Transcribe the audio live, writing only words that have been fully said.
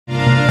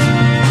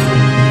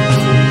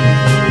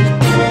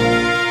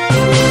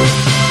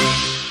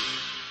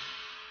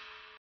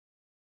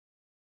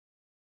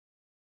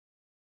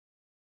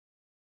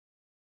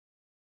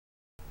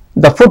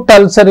The foot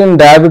ulcer in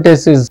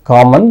diabetes is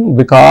common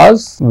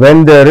because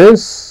when there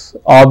is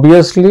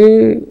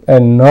obviously a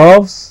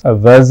nerves, a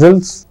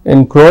vessels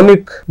in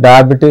chronic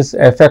diabetes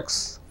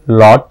affects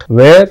lot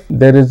where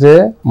there is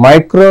a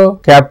micro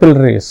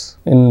capillaries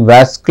in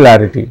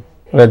vascularity,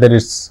 whether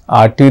it's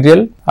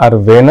arterial or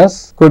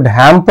venous, could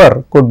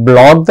hamper, could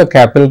block the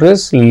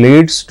capillaries,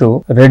 leads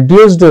to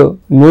reduced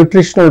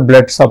nutritional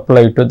blood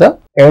supply to the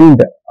end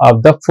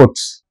of the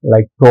foots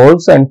like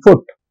toes and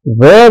foot,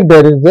 where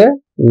there is a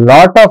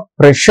lot of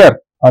pressure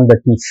on the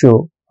tissue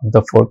of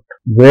the foot,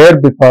 where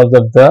because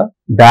of the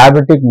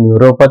diabetic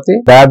neuropathy,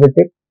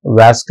 diabetic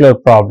vascular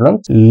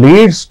problems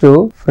leads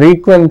to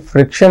frequent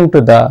friction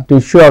to the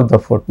tissue of the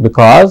foot,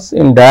 because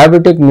in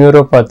diabetic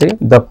neuropathy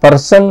the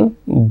person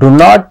do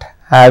not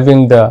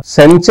having the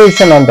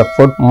sensation on the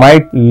foot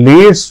might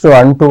leads to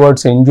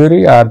untowards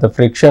injury or the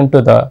friction to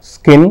the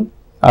skin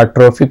or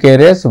trophic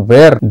areas,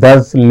 where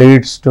thus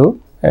leads to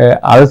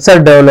ulcer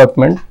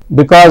development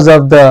because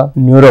of the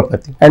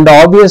neuropathy. And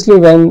obviously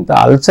when the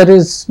ulcer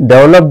is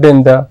developed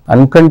in the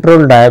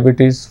uncontrolled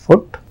diabetes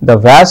foot, the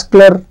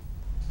vascular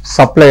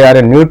supply or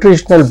a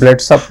nutritional blood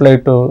supply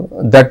to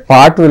that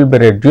part will be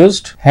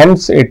reduced,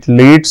 hence it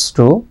leads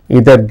to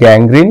either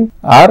gangrene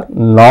or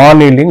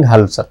non-healing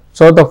ulcer.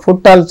 So the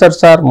foot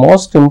ulcers are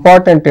most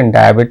important in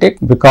diabetic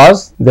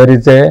because there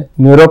is a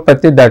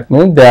neuropathy, that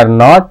means they are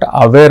not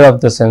aware of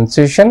the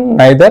sensation,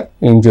 neither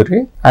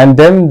injury, and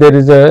then there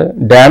is a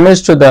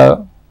damage to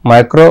the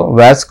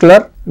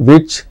microvascular,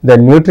 which the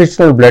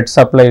nutritional blood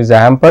supply is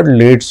hampered,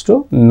 leads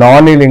to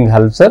non-healing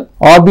ulcer.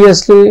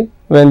 Obviously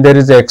when there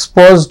is an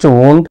exposed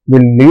wound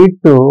will lead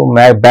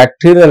to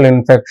bacterial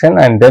infection,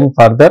 and then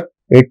further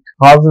it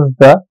causes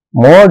the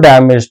more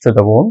damage to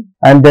the wound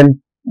and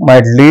then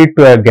might lead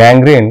to a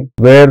gangrene,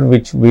 where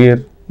which we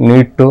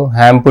need to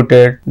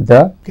amputate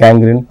the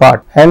gangrene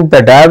part. Hence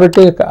the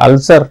diabetic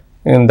ulcer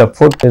in the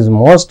foot is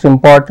most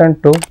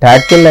important to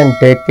tackle and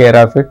take care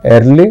of it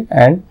early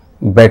and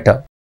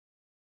better.